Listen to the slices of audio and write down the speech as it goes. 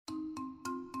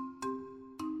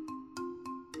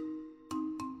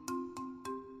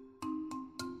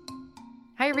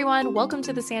Hi, everyone. Welcome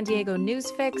to the San Diego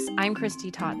News Fix. I'm Christy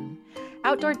Totten.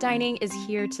 Outdoor dining is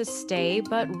here to stay,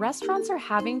 but restaurants are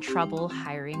having trouble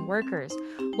hiring workers.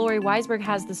 Lori Weisberg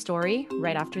has the story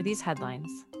right after these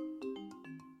headlines.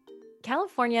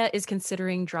 California is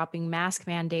considering dropping mask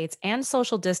mandates and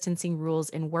social distancing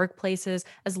rules in workplaces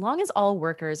as long as all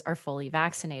workers are fully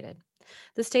vaccinated.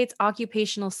 The state's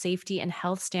Occupational Safety and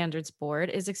Health Standards Board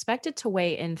is expected to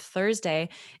weigh in Thursday.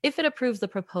 If it approves the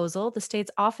proposal, the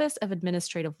state's Office of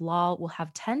Administrative Law will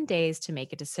have 10 days to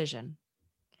make a decision.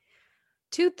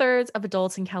 Two-thirds of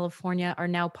adults in California are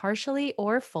now partially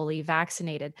or fully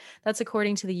vaccinated. That's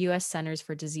according to the U.S. Centers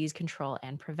for Disease Control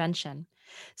and Prevention.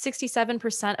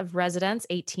 67% of residents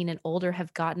 18 and older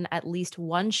have gotten at least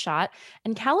one shot,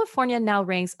 and California now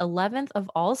ranks 11th of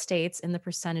all states in the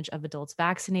percentage of adults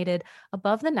vaccinated,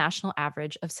 above the national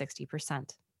average of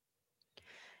 60%.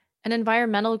 An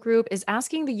environmental group is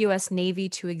asking the U.S. Navy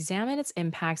to examine its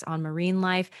impacts on marine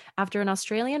life after an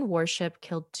Australian warship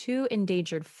killed two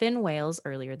endangered fin whales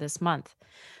earlier this month.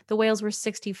 The whales were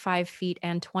 65 feet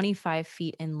and 25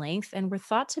 feet in length and were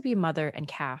thought to be mother and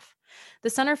calf.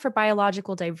 The Center for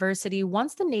Biological Diversity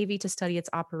wants the Navy to study its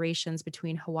operations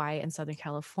between Hawaii and Southern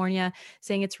California,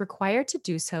 saying it's required to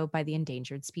do so by the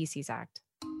Endangered Species Act.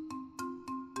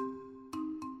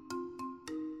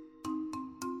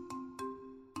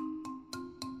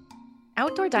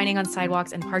 Outdoor dining on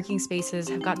sidewalks and parking spaces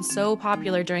have gotten so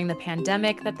popular during the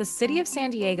pandemic that the city of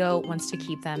San Diego wants to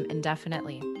keep them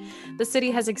indefinitely. The city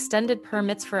has extended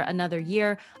permits for another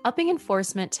year, upping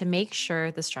enforcement to make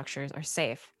sure the structures are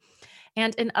safe.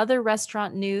 And in other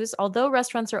restaurant news, although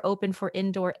restaurants are open for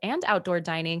indoor and outdoor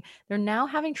dining, they're now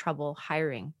having trouble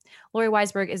hiring. Lori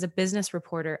Weisberg is a business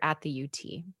reporter at the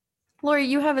UT. Lori,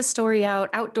 you have a story out.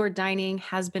 Outdoor dining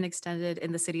has been extended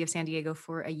in the city of San Diego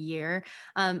for a year,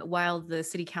 while the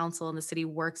city council and the city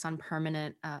works on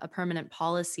a permanent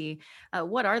policy.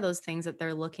 What are those things that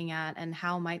they're looking at, and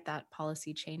how might that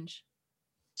policy change?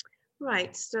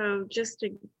 Right. So just to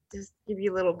give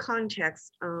you a little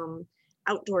context,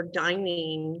 outdoor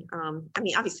dining,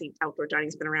 obviously outdoor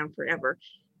dining's been around forever.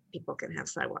 People can have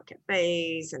sidewalk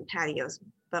cafes and patios,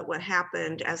 but what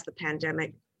happened as the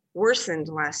pandemic worsened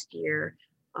last year,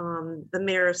 the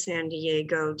mayor of San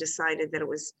Diego decided that it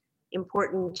was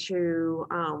important to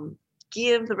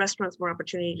give the restaurants more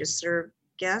opportunity to serve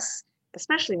guests,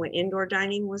 especially when indoor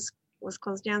dining was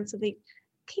closed down. So they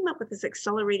came up with this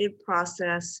accelerated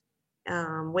process,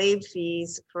 waived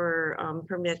fees for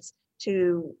permits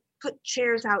to put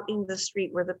chairs out in the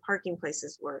street where the parking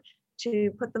places were,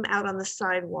 to put them out on the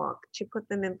sidewalk, to put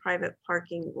them in private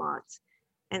parking lots.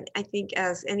 And I think,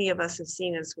 as any of us have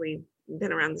seen as we've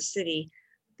been around the city,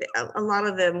 a lot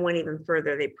of them went even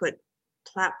further. They put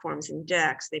platforms and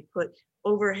decks, they put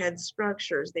overhead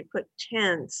structures, they put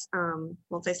tents,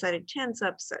 multi-sided tents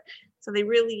up. So some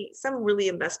really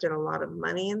invested a lot of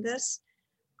money in this.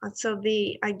 So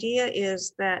the idea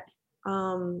is that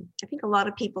I think a lot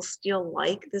of people still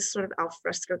like this sort of al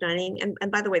fresco dining.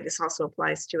 And by the way, this also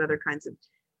applies to other kinds of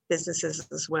businesses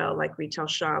as well, like retail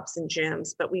shops and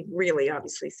gyms, but we've really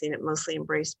obviously seen it mostly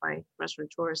embraced by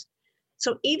restaurateurs.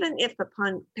 So even if the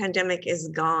pandemic is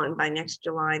gone by next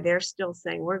July, they're still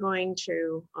saying we're going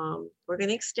to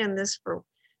extend this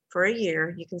for a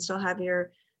year. You can still have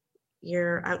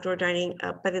your outdoor dining,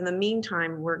 but in the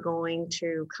meantime, we're going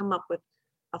to come up with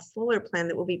a fuller plan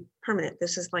that will be permanent.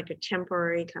 This is like a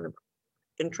temporary kind of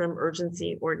interim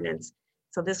urgency ordinance.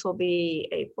 So this will be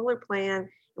a fuller plan.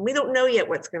 And we don't know yet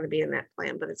what's going to be in that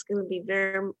plan, but it's going to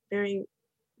be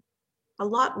a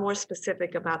lot more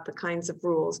specific about the kinds of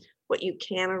rules, what you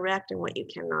can erect and what you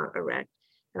cannot erect.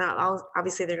 And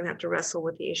obviously they're going to have to wrestle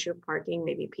with the issue of parking.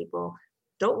 Maybe people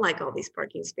don't like all these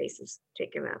parking spaces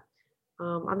taken up.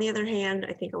 On the other hand,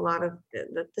 I think a lot of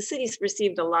the city's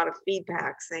received a lot of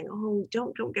feedback saying, "Oh,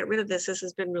 don't get rid of this. This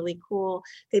has been really cool.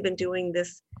 They've been doing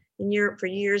this in Europe for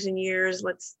years and years.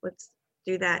 Let's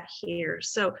do that here."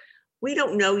 So we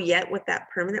don't know yet what that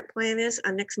permanent plan is.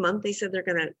 Next month, they said they're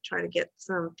going to try to get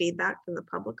some feedback from the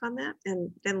public on that,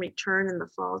 and then return in the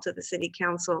fall to the city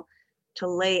council to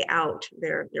lay out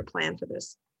their plan for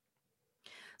this.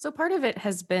 So part of it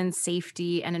has been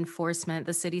safety and enforcement.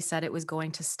 The city said it was going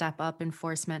to step up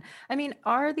enforcement. I mean,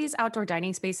 are these outdoor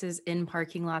dining spaces in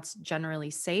parking lots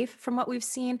generally safe from what we've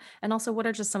seen? And also, what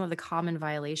are just some of the common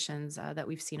violations that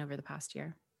we've seen over the past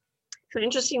year? So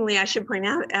interestingly, I should point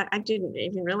out, I didn't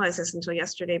even realize this until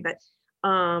yesterday, but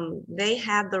they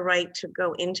had the right to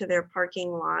go into their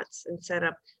parking lots and set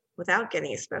up without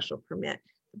getting a special permit.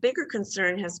 The bigger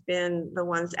concern has been the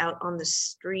ones out on the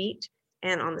street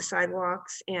and on the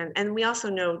sidewalks. And we also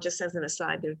know, just as an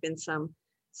aside, there have been some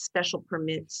special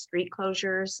permit street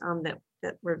closures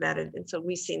that were vetted. And so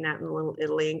we've seen that in Little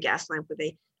Italy and Gaslamp, where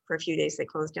for a few days, they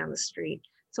closed down the street.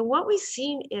 So what we've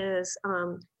seen is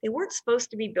they weren't supposed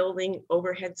to be building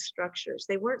overhead structures.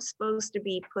 They weren't supposed to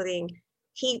be putting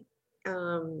heat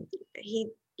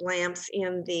lamps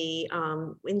in the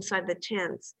inside the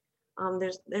tents.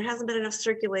 There hasn't been enough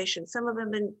circulation. Some of them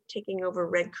have been taking over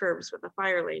red curbs with the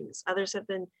fire lanes. Others have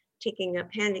been taking up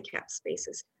handicap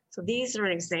spaces. So these are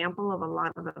an example of a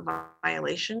lot of the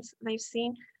violations they've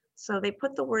seen. So they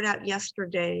put the word out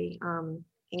yesterday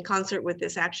in concert with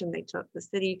this action they took. The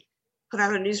city put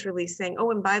out a news release saying,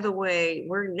 oh, and by the way,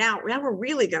 we're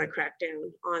really going to crack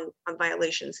down on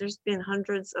violations. There's been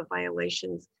hundreds of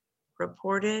violations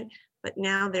reported, but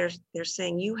now they're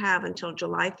saying you have until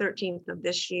July 13th of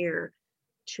this year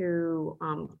to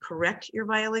correct your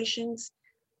violations.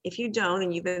 If you don't,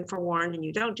 and you've been forewarned and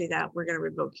you don't do that, we're going to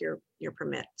revoke your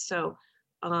permit. So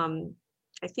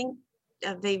I think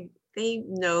they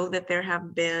know that there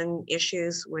have been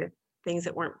issues with things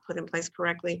that weren't put in place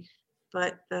correctly,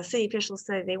 but the city officials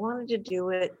said they wanted to do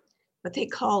it, what they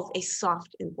called a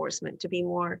soft enforcement, to be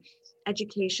more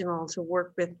educational, to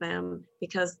work with them,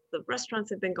 because the restaurants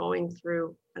have been going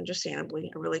through,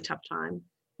 understandably, a really tough time.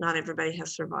 Not everybody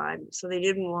has survived. So they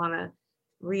didn't want to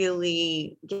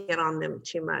really get on them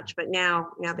too much, but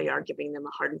now they are giving them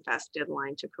a hard and fast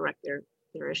deadline to correct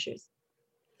their issues.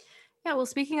 Yeah, well,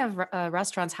 speaking of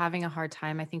restaurants having a hard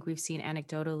time, I think we've seen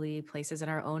anecdotally places in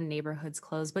our own neighborhoods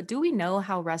close. But do we know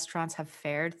how restaurants have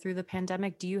fared through the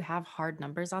pandemic? Do you have hard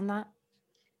numbers on that?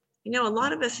 You know, a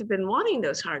lot of us have been wanting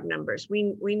those hard numbers.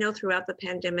 We know throughout the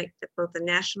pandemic that both the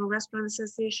National Restaurant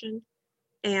Association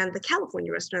and the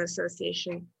California Restaurant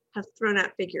Association have thrown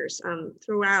out figures.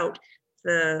 Throughout,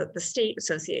 the state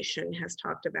association has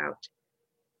talked about,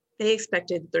 they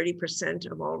expected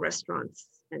 30% of all restaurants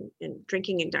and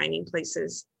drinking and dining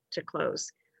places to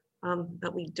close.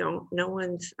 But we don't, no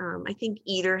one's, I think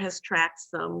Eater has tracked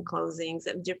some closings,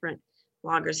 and different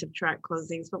bloggers have tracked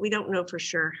closings, but we don't know for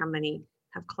sure how many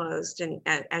have closed. And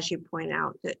as you point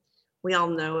out, that we all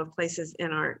know of places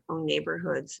in our own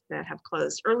neighborhoods that have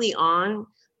closed. Early on,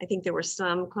 I think there were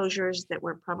some closures that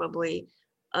were probably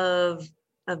of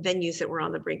venues that were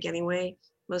on the brink anyway.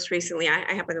 Most recently,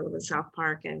 I happen to live in South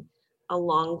Park, and a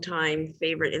longtime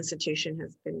favorite institution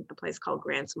has been a place called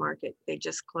Grant's Market. They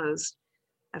just closed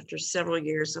after several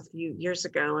years, a few years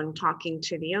ago. And talking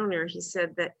to the owner, he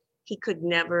said that he could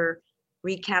never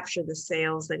recapture the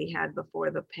sales that he had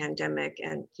before the pandemic,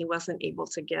 and he wasn't able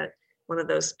to get one of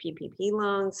those PPP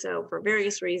loans. So for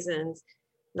various reasons,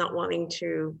 not wanting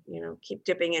to, keep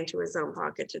dipping into his own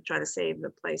pocket to try to save the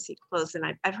place, he closed. And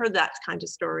I've heard that kind of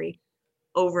story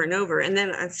over and over. And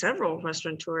then several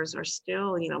restaurateurs are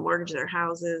still, mortgage their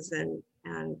houses and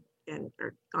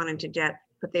are gone into debt,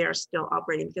 but they are still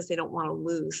operating because they don't want to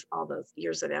lose all those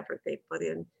years of effort they put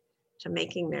in to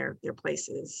making their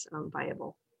places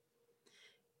viable.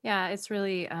 Yeah, it's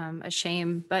really a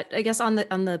shame. But I guess on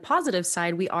the positive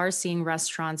side, we are seeing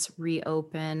restaurants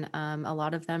reopen. A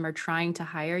lot of them are trying to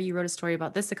hire. You wrote a story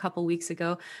about this a couple weeks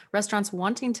ago. Restaurants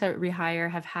wanting to rehire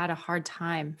have had a hard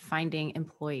time finding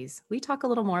employees. Will you talk a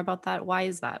little more about that? Why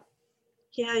is that?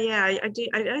 Yeah, I do.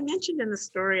 I mentioned in the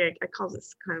story, I call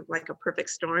this kind of like a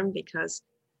perfect storm, because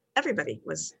everybody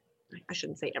was, I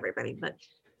shouldn't say everybody, but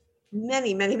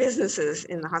many businesses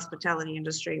in the hospitality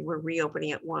industry were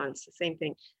reopening at once. The same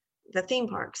thing. The theme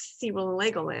parks, SeaWorld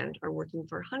and Legoland, are working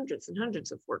for hundreds and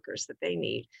hundreds of workers that they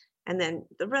need. And then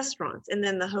the restaurants, and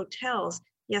then the hotels,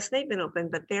 yes, they've been open,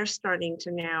 but they're starting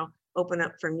to now open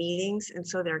up for meetings. And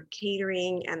so they're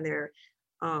catering and they're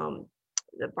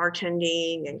the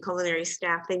bartending and culinary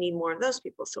staff, they need more of those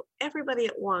people. So everybody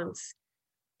at once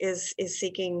is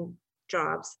seeking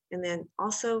jobs. And then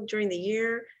also during the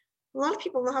year, a lot of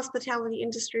people in the hospitality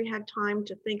industry had time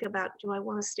to think about, do I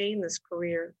want to stay in this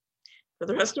career for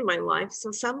the rest of my life?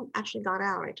 So some actually got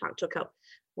out. I talked to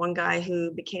one guy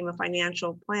who became a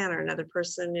financial planner. Another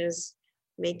person is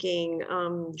making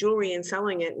jewelry and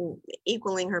selling it and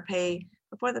equaling her pay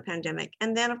before the pandemic.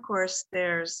 And then of course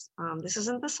there's, this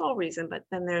isn't the sole reason, but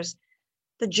then there's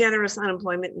the generous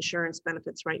unemployment insurance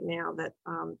benefits right now that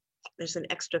there's an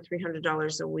extra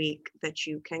 $300 a week that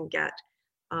you can get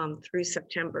through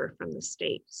September from the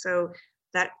state. So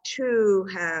that too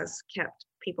has kept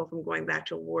people from going back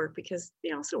to work, because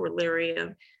they also were leery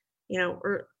of,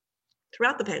 or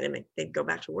throughout the pandemic, they'd go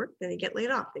back to work, then they'd get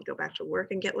laid off. They'd go back to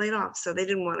work and get laid off. So they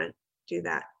didn't want to do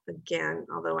that again.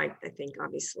 Although I think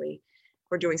obviously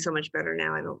we're doing so much better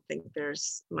now. I don't think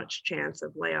there's much chance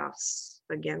of layoffs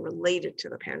again related to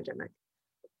the pandemic.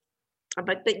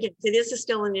 But yes, it is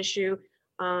still an issue.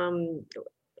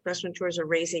 restaurateurs are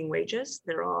raising wages.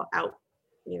 They're all out,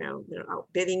 they're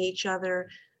outbidding each other.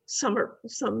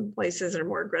 Some places are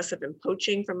more aggressive in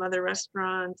poaching from other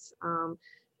restaurants.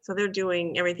 So they're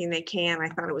doing everything they can. I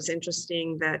thought it was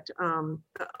interesting that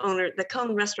the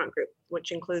Cone Restaurant Group,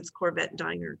 which includes Corvette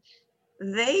Diner,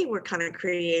 they were kind of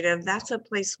creative. That's a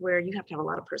place where you have to have a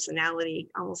lot of personality,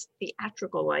 almost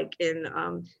theatrical, like in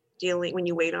dealing when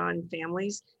you wait on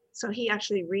families. So he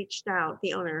actually reached out,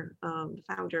 the owner,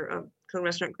 founder of Cone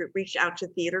Restaurant Group, reached out to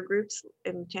theater groups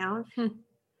in town.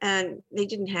 And they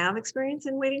didn't have experience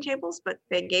in waiting tables, but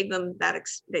they gave them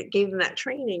that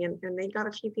training, and they got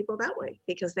a few people that way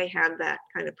because they had that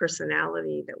kind of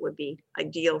personality that would be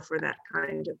ideal for that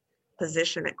kind of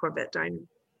position at Corvette Diner.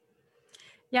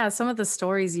 Yeah, some of the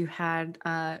stories you had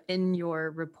in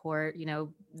your report,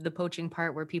 the poaching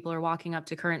part where people are walking up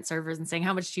to current servers and saying,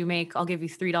 "How much do you make? I'll give you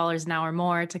 $3 an hour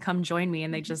more to come join me."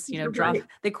 And they just, drop, Right.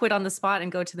 they quit on the spot and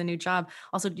go to the new job.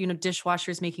 Also,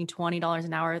 dishwashers making $20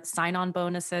 an hour, sign-on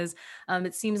bonuses.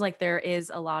 It seems like there is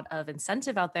a lot of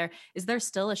incentive out there. Is there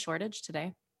still a shortage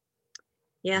today?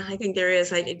 Yeah, I think there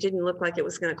is. It didn't look like it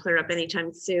was going to clear up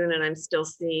anytime soon, and I'm still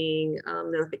seeing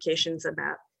notifications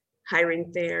about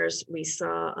hiring fairs. We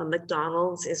saw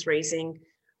McDonald's is raising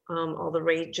all the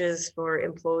wages for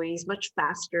employees much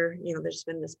faster. There's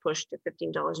been this push to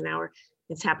 $15 an hour.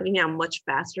 It's happening now much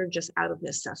faster, just out of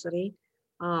necessity.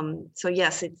 So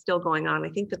yes, it's still going on. I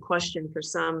think the question for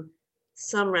some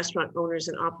restaurant owners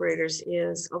and operators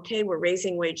is, okay, we're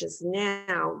raising wages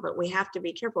now, but we have to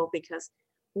be careful because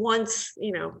once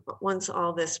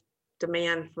all this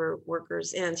demand for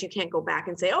workers ends, you can't go back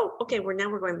and say, oh, okay, we're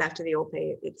going back to the old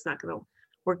pay. It's not going to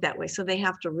work that way. So they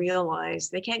have to realize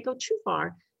they can't go too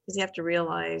far because they have to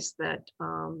realize that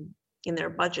in their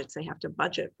budgets, they have to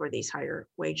budget for these higher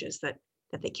wages that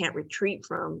they can't retreat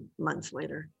from months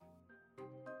later.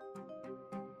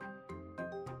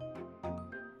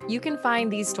 You can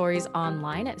find these stories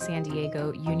online at san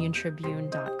diego union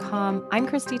tribune.com. I'm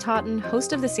Christy Totten,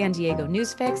 host of the San Diego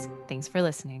News Fix. Thanks for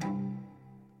listening.